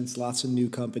investments, lots of new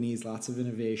companies, lots of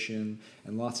innovation,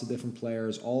 and lots of different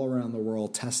players all around the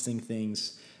world testing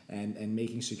things and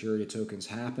making security tokens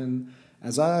happen.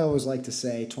 As I always like to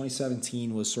say,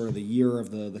 2017 was sort of the year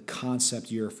of the concept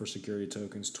year for security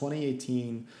tokens.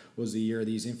 2018 was the year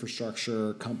these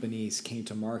infrastructure companies came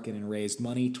to market and raised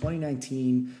money.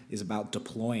 2019 is about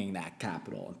deploying that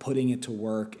capital and putting it to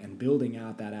work and building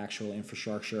out that actual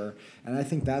infrastructure. And I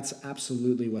think that's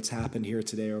absolutely what's happened here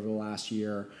today over the last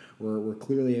year. We're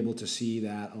clearly able to see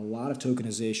that a lot of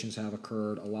tokenizations have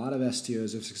occurred. A lot of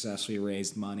STOs have successfully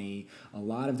raised money. A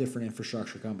lot of different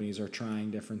infrastructure companies are trying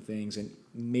different things, and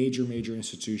major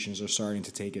institutions are starting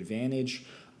to take advantage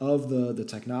of the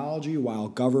technology, while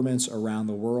governments around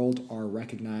the world are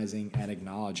recognizing and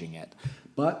acknowledging it.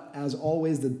 But as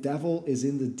always, the devil is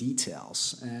in the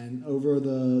details. And over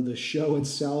the show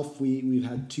itself, we've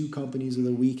had 2 companies of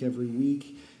the week every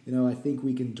week. I think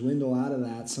we can dwindle out of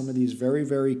that some of these very,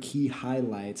 very key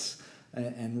highlights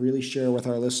and really share with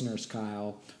our listeners,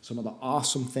 Kyle, some of the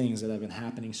awesome things that have been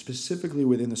happening specifically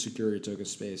within the security token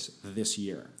space this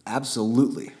year.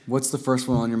 Absolutely. What's the first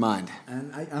one on your mind?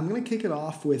 And I'm going to kick it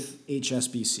off with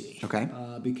HSBC. Okay.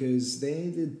 Because they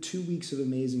did 2 weeks of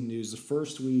amazing news. The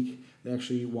first week, they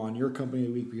actually won your company of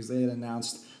the week because they had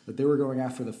announced that they were going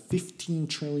after the $15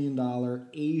 trillion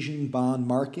Asian bond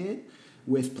market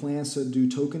with plans to do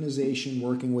tokenization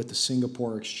working with the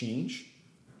Singapore Exchange.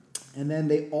 And then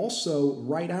they also,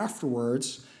 right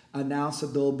afterwards, announced that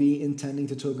they'll be intending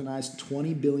to tokenize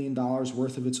 $20 billion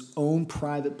worth of its own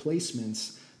private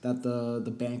placements that the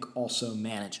bank also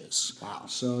manages. Wow.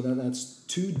 So that's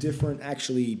 2 different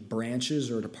actually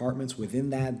branches or departments within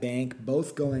that bank,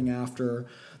 both going after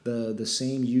the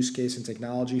same use case and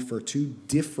technology for 2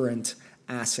 different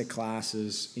asset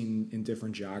classes in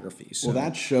different geographies. So, well,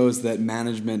 that shows that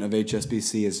management of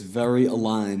HSBC is very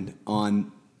aligned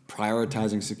on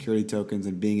prioritizing security tokens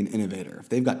and being an innovator. If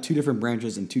they've got 2 different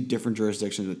branches in 2 different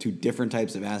jurisdictions with 2 different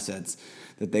types of assets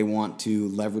that they want to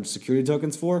leverage security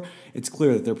tokens for, it's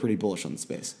clear that they're pretty bullish on the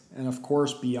space. And of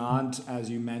course, beyond, as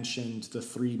you mentioned, the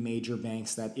 3 major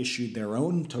banks that issued their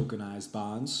own tokenized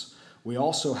bonds, we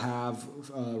also have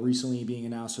recently being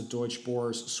announced with Deutsche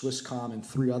Börse, Swisscom, and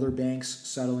 3 other banks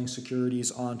settling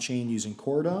securities on-chain using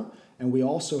Corda. And we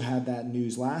also had that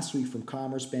news last week from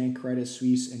Commerzbank, Credit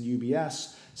Suisse, and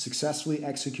UBS successfully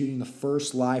executing the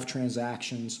first live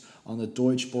transactions on the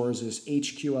Deutsche Börse's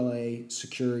HQLA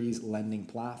securities lending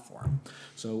platform.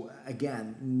 So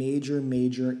again, major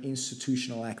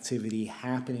institutional activity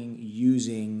happening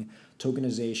using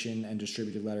tokenization and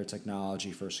distributed ledger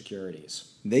technology for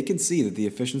securities. They can see that the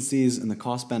efficiencies and the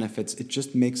cost benefits, it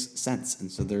just makes sense.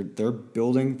 And so they're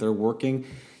building, they're working.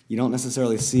 You don't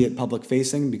necessarily see it public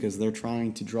facing because they're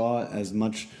trying to draw as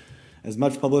much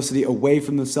publicity away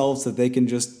from themselves so that they can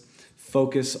just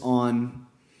focus on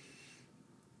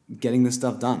getting this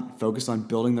stuff done, focus on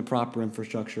building the proper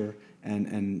infrastructure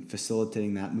and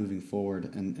facilitating that moving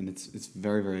forward. And it's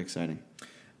very, very exciting.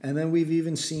 And then we've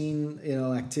even seen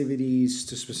activities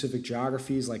to specific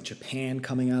geographies like Japan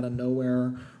coming out of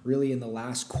nowhere, really in the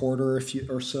last quarter if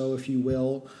you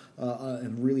will,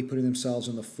 and really putting themselves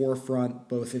in the forefront,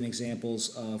 both in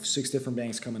examples of 6 different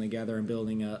banks coming together and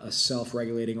building a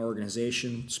self-regulating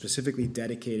organization specifically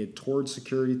dedicated towards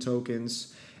security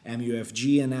tokens.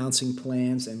 MUFG announcing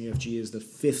plans. MUFG is the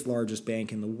 5th largest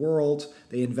bank in the world.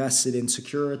 They invested in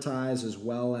Securitize as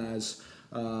well as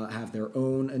have their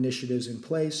own initiatives in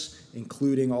place,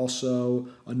 including also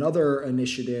another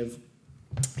initiative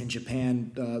in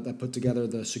Japan that put together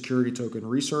the Security Token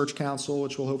Research Council,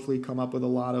 which will hopefully come up with a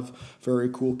lot of very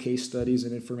cool case studies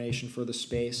and information for the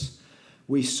space.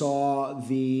 We saw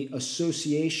the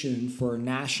Association for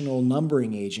National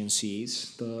Numbering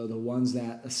Agencies, the ones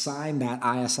that assign that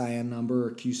ISIN number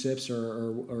or QSIPs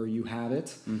or you have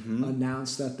it,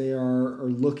 announced that they are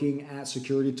looking at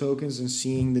security tokens and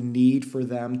seeing the need for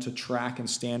them to track and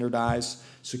standardize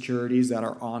securities that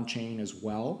are on-chain as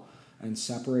well and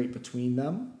separate between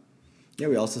them. Yeah,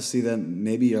 we also see them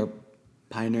maybe are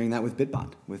pioneering that with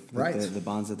Bitbond, with the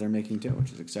bonds that they're making too,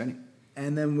 which is exciting.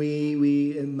 And then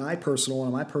we in one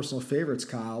of my personal favorites,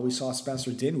 Kyle, we saw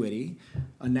Spencer Dinwiddie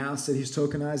announce that he's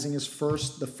tokenizing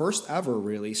the first ever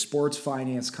really sports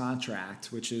finance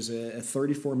contract, which is a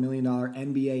 $34 million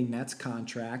NBA Nets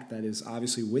contract that is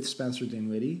obviously with Spencer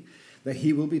Dinwiddie that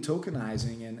he will be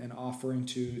tokenizing and offering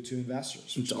to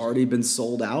investors. It's already been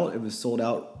sold out. It was sold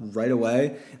out right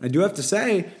away. I do have to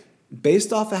say,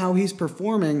 based off of how he's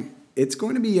performing, it's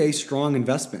going to be a strong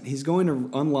investment. He's going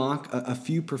to unlock a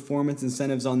few performance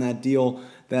incentives on that deal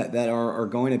that are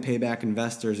going to pay back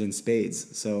investors in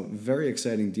spades. So very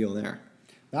exciting deal there.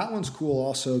 That one's cool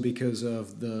also because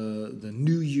of the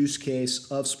new use case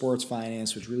of sports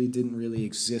finance, which really didn't really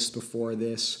exist before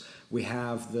this. We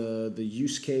have the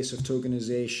use case of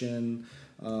tokenization,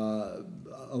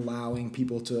 allowing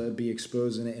people to be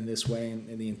exposed in it in this way,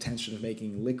 and the intention of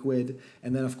making liquid.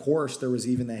 And then, of course, there was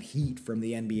even that heat from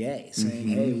the NBA saying,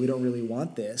 hey, we don't really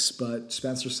want this. But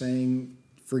Spencer saying,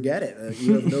 forget it.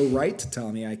 You have no right to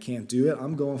tell me I can't do it.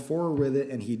 I'm going forward with it.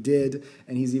 And he did.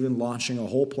 And he's even launching a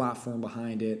whole platform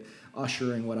behind it,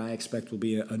 ushering what I expect will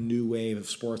be a new wave of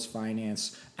sports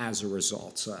finance as a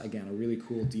result. So, again, a really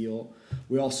cool deal.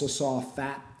 We also saw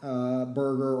Fat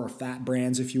Burger, or Fat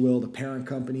Brands, if you will, the parent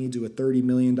company, do a $30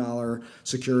 million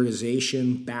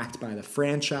securitization backed by the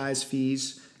franchise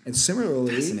fees. And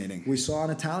similarly, we saw an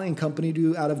Italian company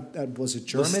do out of, was it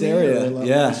Germany? Listeria.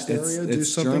 Yeah, Listeria do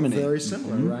something Germany. very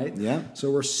similar, right? Yeah. So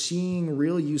we're seeing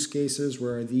real use cases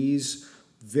where these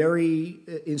very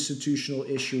institutional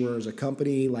issuers, a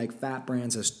company like Fat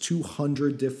Brands has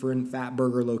 200 different Fat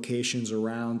Burger locations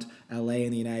around LA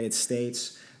and the United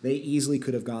States. They easily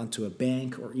could have gone to a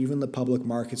bank or even the public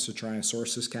markets to try and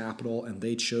source this capital, and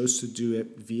they chose to do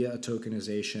it via a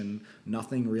tokenization.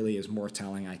 Nothing really is more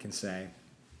telling, I can say.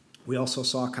 We also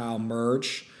saw Kyle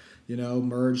Merge,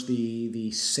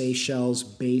 the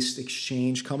Seychelles-based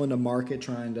exchange come into market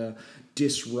trying to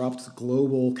disrupt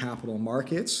global capital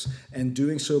markets, and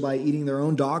doing so by eating their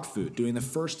own dog food, doing the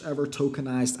first ever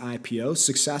tokenized IPO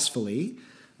successfully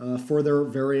for their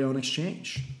very own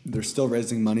exchange. They're still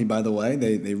raising money, by the way.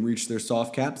 They reached their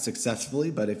soft cap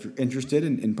successfully, but if you're interested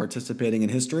in participating in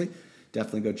history,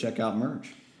 definitely go check out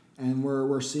Merge. And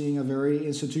we're seeing a very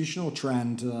institutional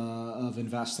trend of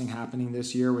investing happening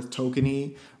this year, with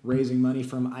Tokeny raising money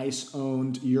from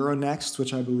ICE-owned Euronext,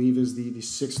 which I believe is the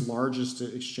sixth largest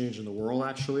exchange in the world,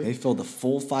 actually. They filled a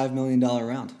full $5 million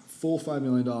round. Full $5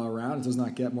 million round. It does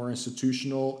not get more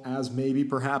institutional as maybe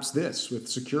perhaps this, with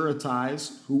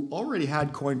Securitize, who already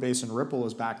had Coinbase and Ripple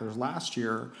as backers last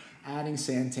year, adding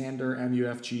Santander,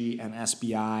 MUFG, and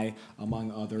SBI,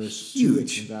 among others, to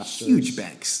its investors. Huge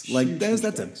banks.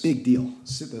 That's banks. A big deal.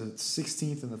 The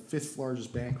 16th and the 5th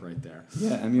largest bank right there.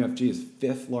 Yeah, MUFG is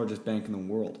 5th largest bank in the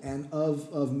world. And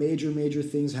of major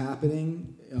things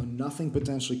happening, nothing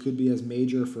potentially could be as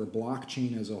major for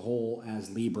blockchain as a whole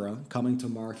as Libra coming to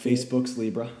market. Facebook's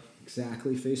Libra.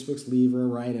 Exactly, Facebook's Libra,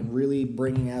 right? And really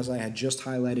bringing, as I had just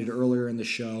highlighted earlier in the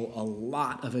show, a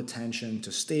lot of attention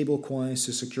to stable coins,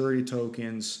 to security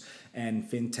tokens, and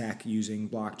fintech using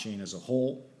blockchain as a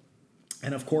whole.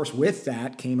 And of course, with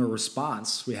that came a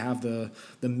response. We have the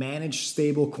Managed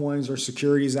Stable Coins or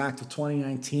Securities Act of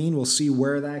 2019. We'll see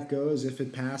where that goes if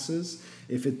it passes.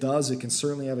 If it does, it can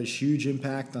certainly have a huge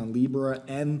impact on Libra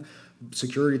and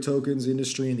security tokens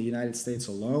industry in the United States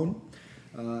alone.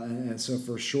 And so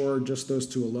for sure, just those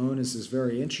two alone is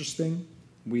very interesting.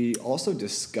 We also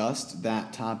discussed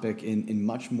that topic in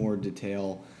much more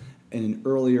detail in an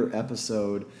earlier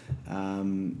episode.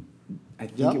 I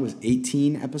think it was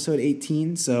episode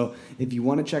 18. So if you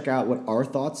want to check out what our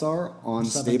thoughts are on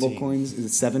stablecoins, is it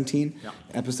 17? Yeah.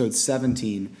 Episode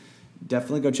 17.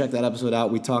 Definitely go check that episode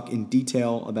out. We talk in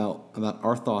detail about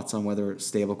our thoughts on whether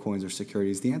stablecoins or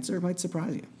securities. The answer might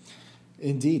surprise you.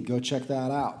 Indeed, go check that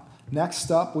out.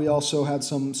 Next up, we also had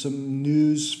some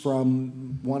news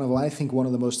from one of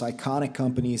the most iconic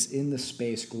companies in the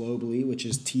space globally, which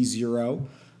is tZERO,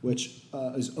 which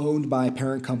is owned by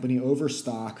parent company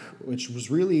Overstock, which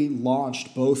was really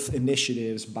launched both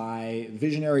initiatives by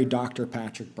visionary Dr.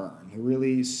 Patrick Byrne, who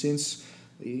really since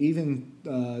even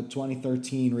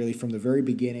 2013, really from the very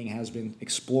beginning, has been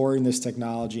exploring this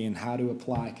technology and how to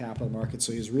apply capital markets.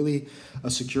 So he's really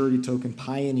a security token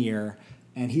pioneer.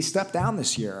 And he stepped down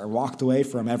this year and walked away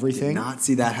from everything. Did not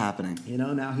see that happening.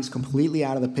 Now he's completely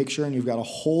out of the picture, and you've got a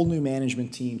whole new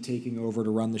management team taking over to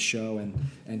run the show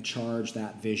and charge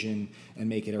that vision and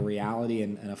make it a reality.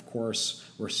 And of course,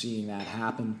 we're seeing that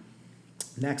happen.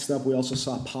 Next up, we also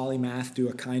saw Polymath do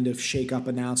a kind of shake-up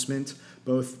announcement,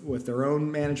 both with their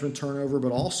own management turnover,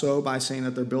 but also by saying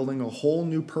that they're building a whole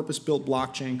new purpose-built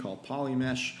blockchain called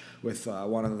Polymesh with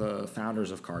one of the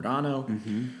founders of Cardano.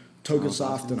 Mm-hmm.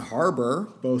 Tokensoft and Harbor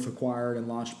both acquired and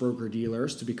launched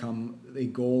broker-dealers to become a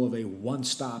goal of a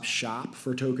one-stop shop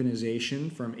for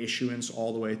tokenization from issuance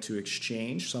all the way to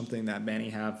exchange, something that many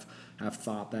have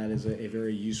thought that is a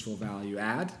very useful value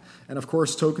add. And of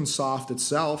course, Tokensoft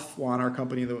itself won our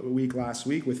company of the week last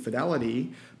week with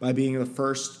Fidelity by being the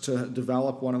first to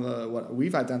develop one of what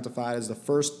we've identified as the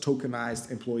first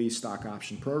tokenized employee stock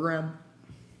option program.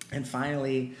 And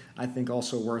finally, I think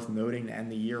also worth noting to end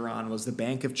the year on was the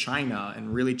Bank of China,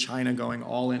 and really China going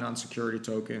all in on security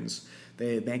tokens.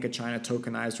 The Bank of China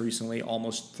tokenized recently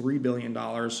almost $3 billion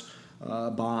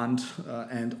bond,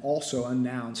 and also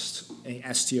announced a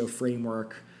STO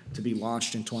framework to be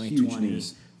launched in 2020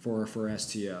 for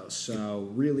STOs. So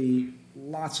really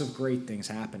lots of great things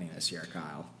happening this year,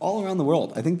 Kyle. All around the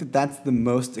world. I think that that's the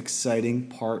most exciting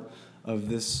part of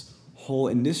this whole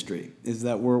industry, is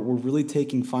that we're really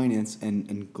taking finance and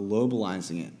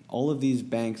globalizing it. All of these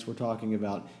banks, we're talking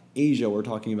about Asia, we're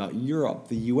talking about Europe,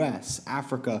 the US,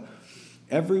 Africa,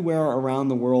 everywhere around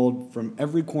the world, from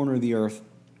every corner of the earth,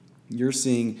 you're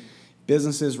seeing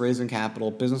businesses raising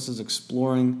capital, businesses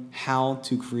exploring how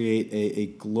to create a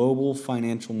global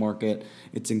financial market.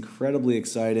 It's incredibly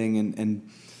exciting. And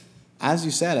as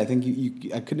you said, I think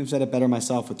I couldn't have said it better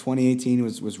myself. With 2018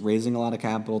 was raising a lot of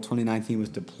capital. 2019 was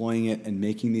deploying it and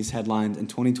making these headlines. And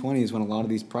 2020 is when a lot of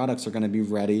these products are going to be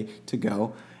ready to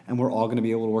go. And we're all going to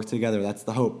be able to work together. That's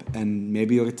the hope. And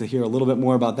maybe you'll get to hear a little bit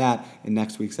more about that in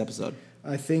next week's episode.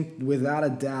 I think without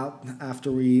a doubt,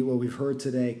 after what we've heard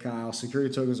today, Kyle,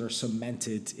 security tokens are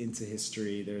cemented into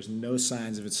history. There's no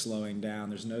signs of it slowing down.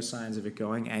 There's no signs of it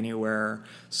going anywhere.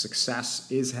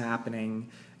 Success is happening.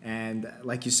 And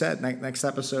like you said, next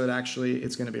episode, actually,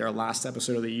 it's going to be our last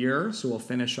episode of the year. So we'll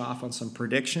finish off on some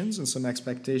predictions and some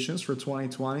expectations for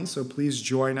 2020. So please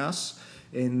join us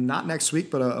in not next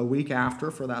week, but a week after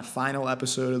for that final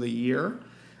episode of the year.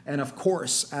 And of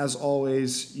course, as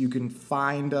always, you can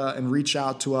find and reach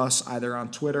out to us either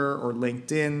on Twitter or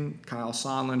LinkedIn, Kyle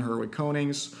Sonlin, Herwig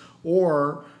Konings,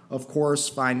 or of course,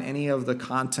 find any of the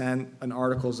content and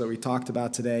articles that we talked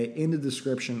about today in the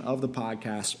description of the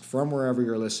podcast from wherever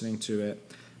you're listening to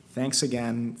it. Thanks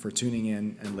again for tuning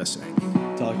in and listening.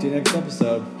 Talk to you next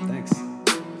episode. Thanks.